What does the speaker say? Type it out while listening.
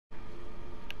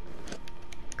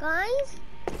Guys,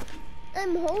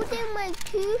 I'm holding my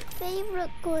two favorite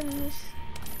guns,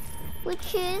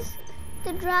 which is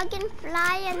the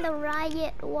Dragonfly and the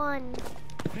Riot one.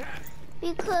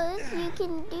 Because you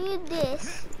can do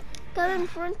this. Go in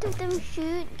front of them,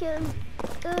 shoot, go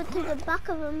to the back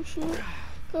of them, shoot,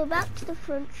 go back to the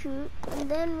front, shoot, and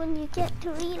then when you get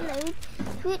to reload,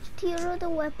 switch to your other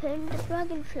weapon, the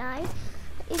Dragonfly,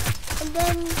 and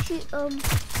then shoot on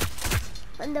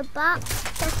the back,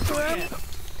 that's them.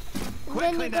 And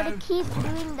then you gotta keep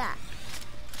doing that.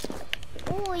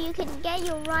 Or you can get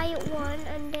your Riot one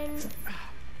and then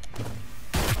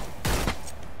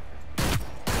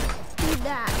do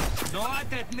that. No, I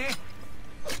didn't.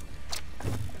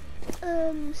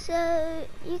 So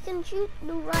you can shoot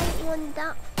the Riot one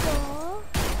that far.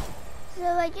 So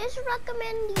I just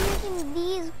recommend using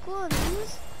these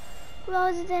guns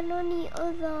rather than any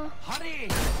other. Hurry!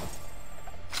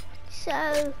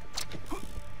 So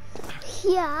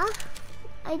yeah,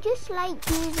 I just like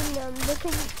using them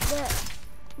because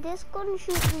this gun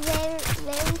shoots very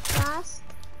fast.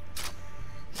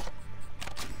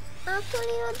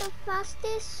 Actually not the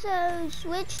fastest, so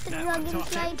switch the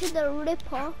Dragonfly to the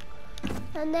Ripper.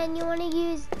 And then you want to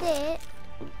use this.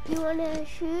 You want to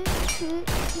shoot,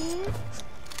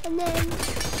 and then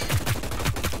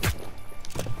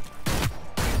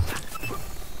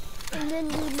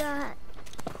do that.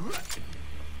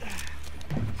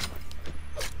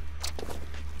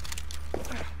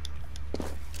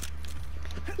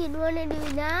 You'd want to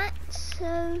do that.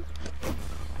 So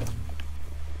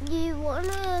you want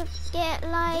to get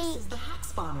like this is the hack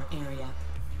spawner area.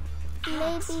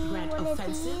 Maybe one of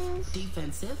offensive, these.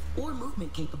 defensive, or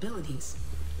movement capabilities.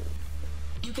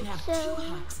 You can have 2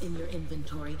 hacks in your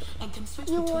inventory and can switch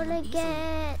You between want them to easily.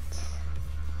 get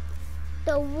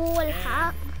the wall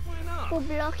hack for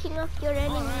blocking off your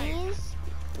enemies.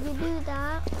 You do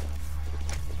that.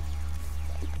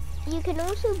 You can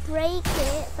also break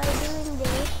it by doing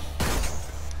this.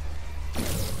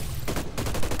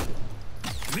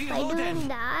 By doing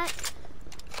that.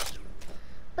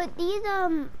 But these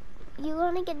you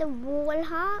want to get the wall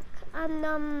hack and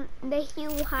the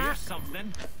heal hack,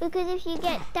 because if you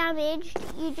get damaged,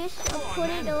 you just put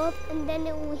it up and then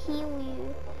it will heal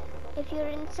you if you're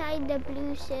inside the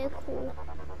blue circle.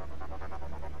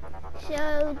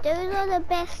 So those are the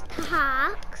best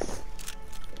hacks.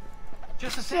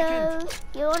 Just a second. So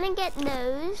you want to get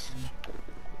those,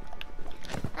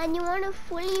 and you want to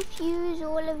fully fuse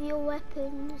all of your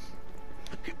weapons.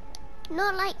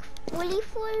 Not like fully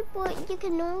full, but you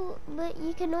can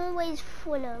always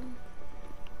full them.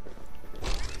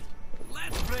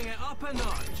 Let's bring it up a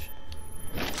notch.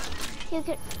 You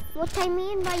can. What I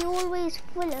mean by always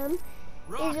full them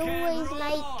is always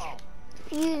like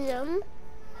fuse them.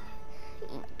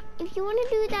 If you want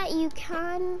to do that, you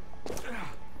can.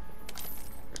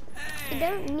 You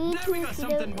don't need to if you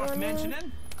don't want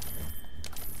to.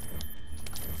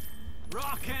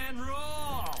 Rock and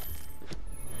roll.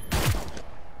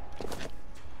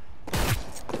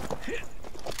 Get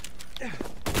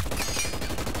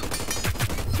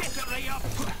it right up.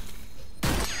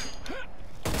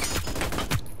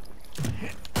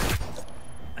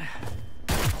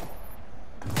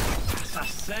 That's a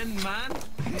sin, man.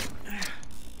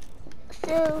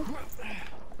 So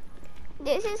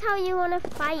this is how you want to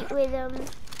fight with them.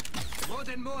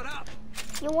 Loading more up.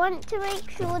 You want to make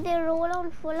sure they're all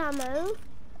on full ammo.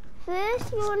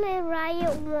 First, you want to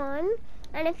Riot one,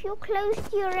 and if you're close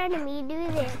to your enemy, do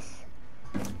this.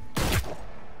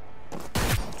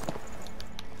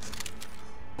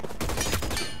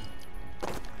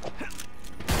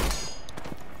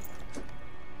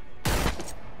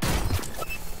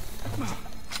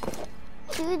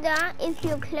 Do that if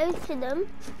you're close to them,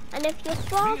 and if you're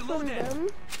far from them,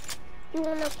 you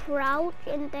want to crouch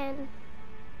and then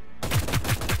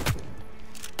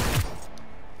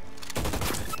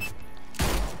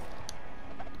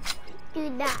do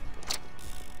that.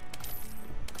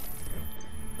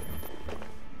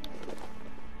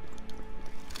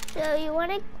 So you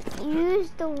want to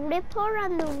use the Ripper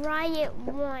and the Riot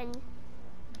one.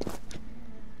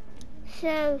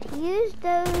 So use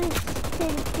those to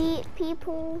beat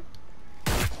people.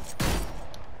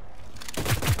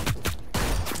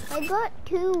 I got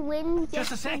 2 wins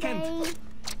Just yesterday. a second.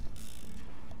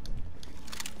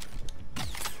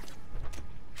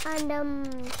 And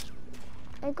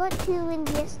I got 2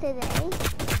 wins yesterday.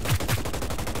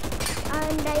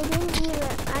 And I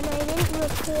didn't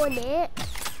record it.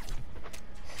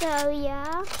 So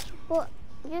yeah, but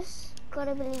just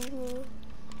gotta believe me.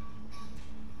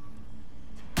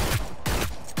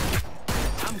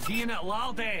 I'm gearing it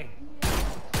laldy.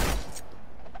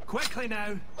 Quickly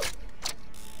now.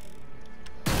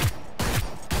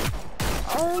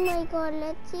 Oh my god,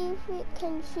 let's see if it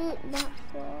can shoot that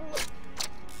far.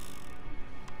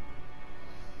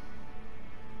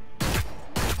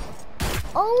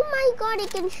 Oh my god,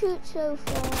 it can shoot so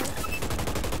far.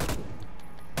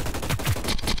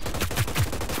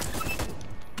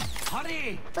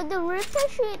 Hurry! But the Ripper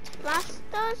shoots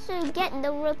faster, so get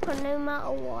the Ripper no matter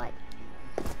what.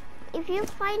 If you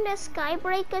find a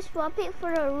Skybreaker, swap it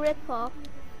for a Ripper.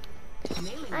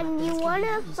 And you want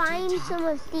to find some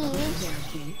of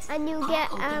these, and you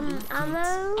get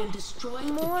ammo,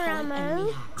 more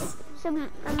ammo,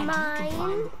 a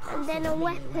mine, and then a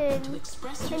weapon.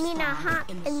 I mean a hat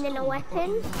and then a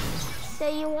weapon. So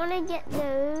you want to get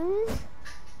those.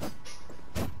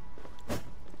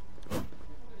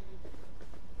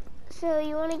 So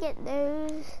you want to get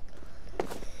those.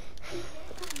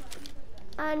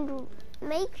 And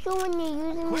make sure when you're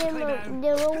using them,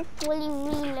 they're all fully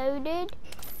reloaded.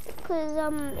 Because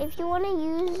if you want to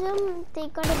use them, they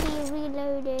gotta be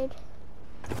reloaded.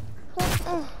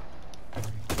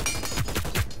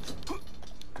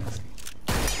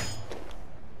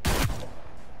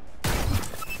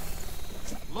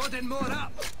 Loading more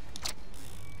up.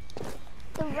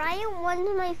 The Riot one's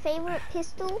my favorite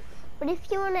pistol, but if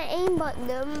you want to aim at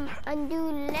them and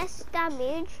do less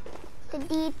damage, the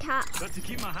D-tap. Got to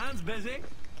keep my hands busy.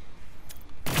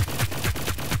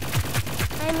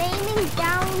 I'm aiming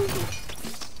down.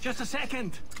 Just a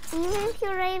second. Even if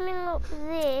you're aiming up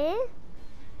there,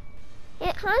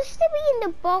 it has to be in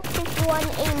the box if you want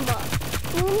aimbot.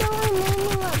 Even though I'm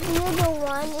aiming at the other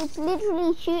one, it's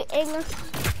literally shooting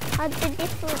at the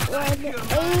different one.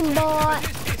 Aimbot.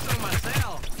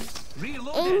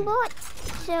 Aimbot.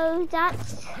 So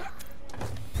that's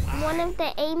one of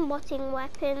the aimbotting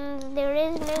weapons. There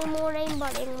is no more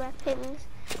aimbotting weapons.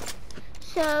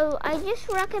 So I just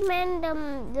recommend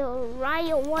the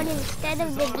Riot one instead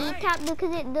of the D-tap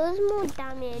because it does more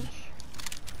damage.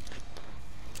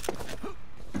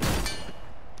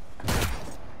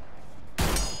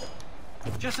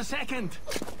 Just a second.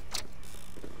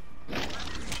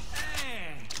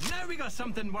 Hey, now we got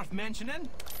something worth mentioning.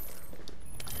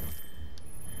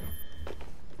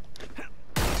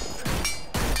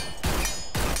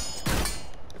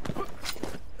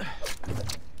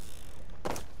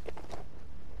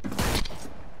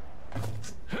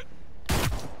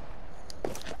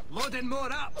 Loading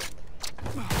more up.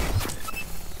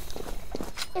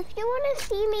 If you want to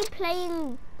see me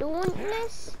playing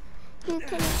Dauntless, you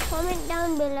can comment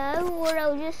down below, or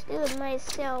I'll just do it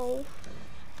myself.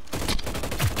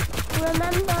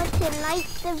 Remember to like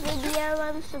the video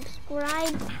and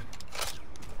subscribe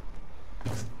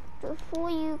before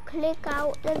you click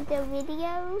out of the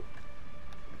video.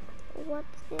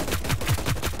 What's this?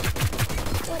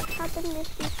 What happened if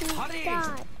you do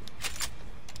that?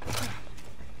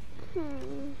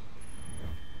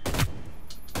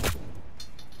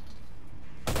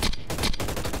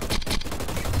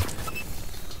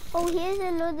 Oh, here's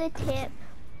another tip.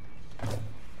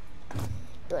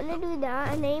 You want to do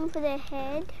that and aim for the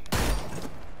head.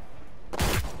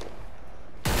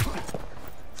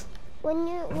 When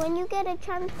you get a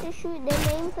chance to shoot, then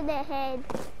aim for the head.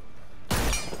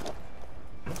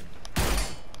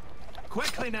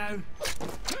 Quickly now.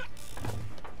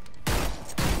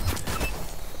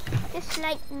 Just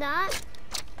like that.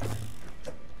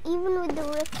 Even with the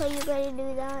Ripper, you gotta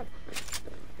do that.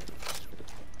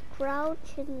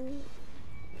 Crouch and...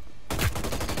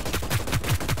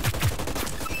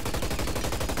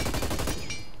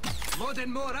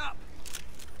 Loading more up.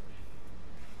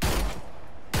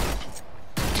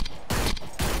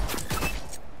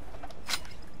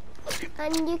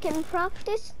 And you can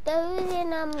practice those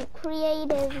in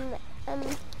creative.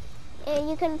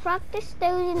 You can practice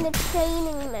those in the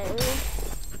training mode.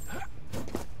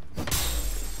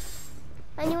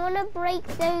 And you want to break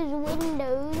those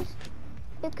windows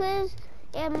because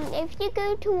if you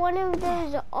go to one of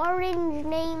those orange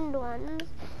named ones,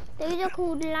 those are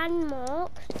called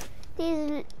landmarks.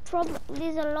 There's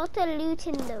a lot of loot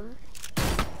in them.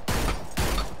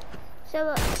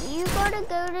 So you gotta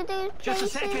go to those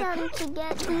places to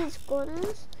get these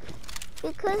guns,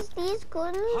 because these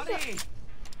guns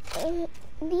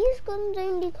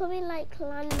only come in like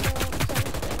landmarks.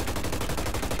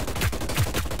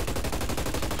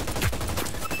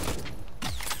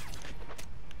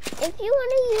 If you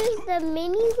want to use the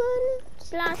minigun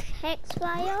 / hex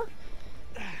fire,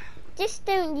 just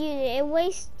don't use it. It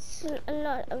wastes a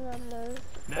lot of ammo.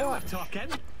 Now we're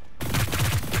talking.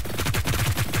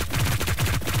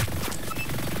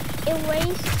 It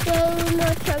wastes so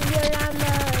much of your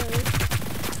ammo.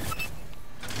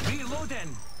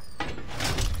 Reloading.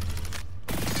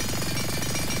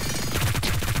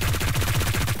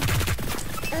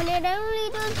 And it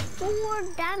only does 4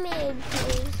 damage.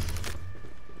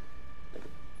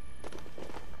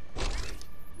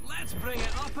 Let's bring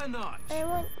it up a notch. I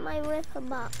want my ripper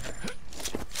back.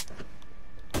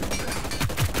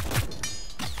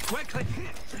 Quickly.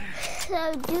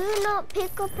 So do not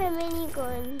pick up a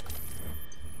minigun.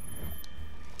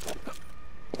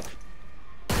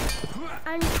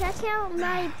 And check out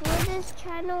my brother's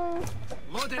channel.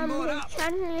 Loading more His up.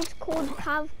 channel is called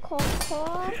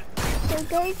Pavkor. So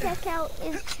go check out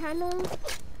his channel.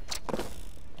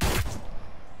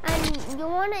 And you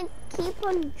want to keep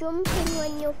on jumping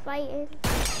when you're fighting.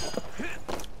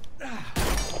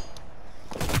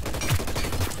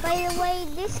 By the way,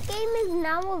 this game is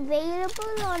now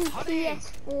available on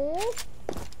PS4.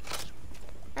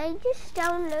 I just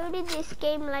downloaded this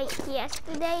game like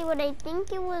yesterday, but I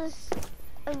think it was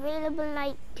available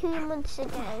like 2 months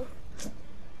ago.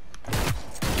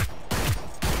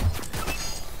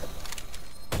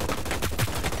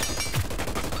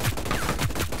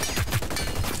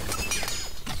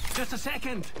 Just a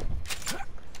second.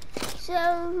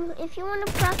 So, if you want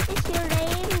to practice your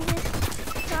aim,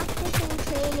 just practice in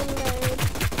training mode.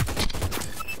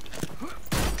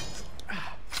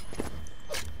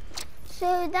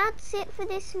 So that's it for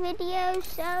this video,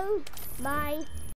 so bye.